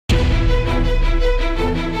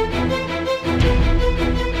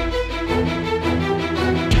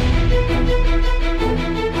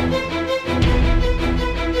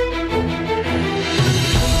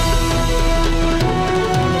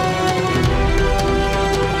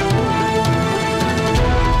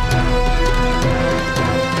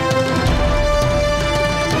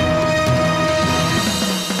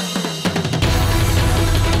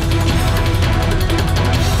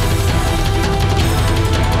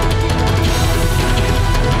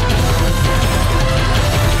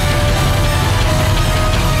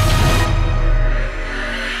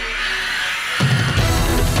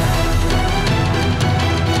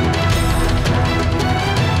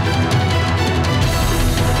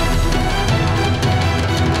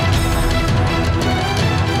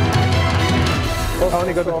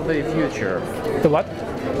really good. Of the future. The what?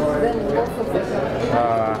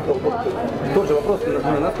 Тоже вопрос,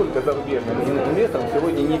 насколько зарубежным инвесторам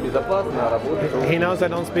сегодня небезопасно работать. He knows I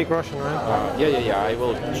don't speak Russian, right? Yeah. I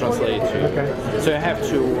will translate to you. Okay. So you have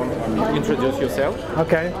to introduce yourself.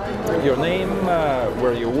 Okay. Your name,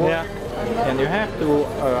 where you work. Yeah. And you have to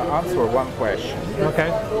answer one question.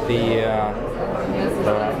 Okay.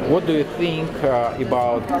 What do you think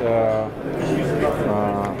about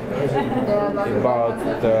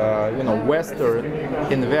Western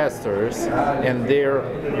investors and their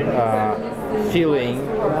feeling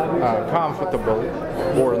comfortable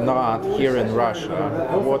or not here in Russia?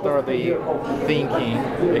 What are they thinking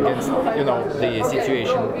against the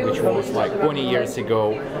situation which was like 20 years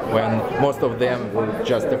ago, when most of them were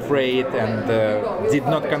just afraid and did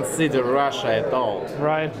not consider Russia at all?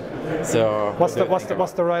 Right. So what's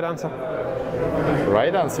the right answer?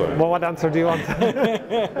 Right answer? Well, what answer do you want?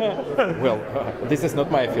 Well, this is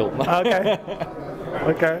not my field. Okay.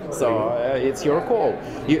 Okay. So it's your call.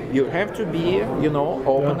 You have to be,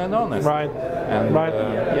 open and honest. Right. And right.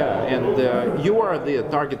 You are the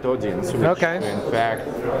target audience. Which, okay. In fact.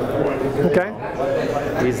 Okay.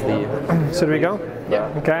 Is the. Should we go?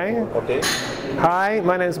 Yeah. Okay. Okay. Hi,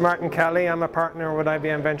 my name is Martin Kelly. I'm a partner with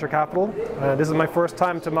IBM Venture Capital. This is my first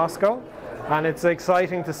time to Moscow. And it's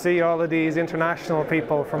exciting to see all of these international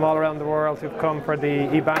people from all around the world who've come for the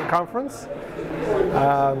eBank conference.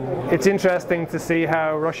 It's interesting to see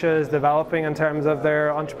how Russia is developing in terms of their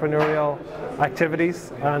entrepreneurial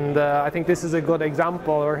activities, and I think this is a good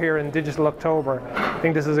example. We're here in Digital October. I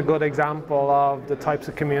think this is a good example of the types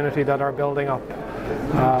of community that are building up.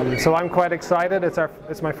 So I'm quite excited.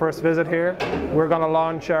 It's my first visit here. We're going to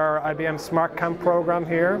launch our IBM Smart Camp program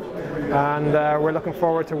here, and we're looking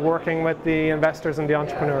forward to working with the investors and the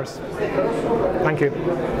entrepreneurs. Thank you.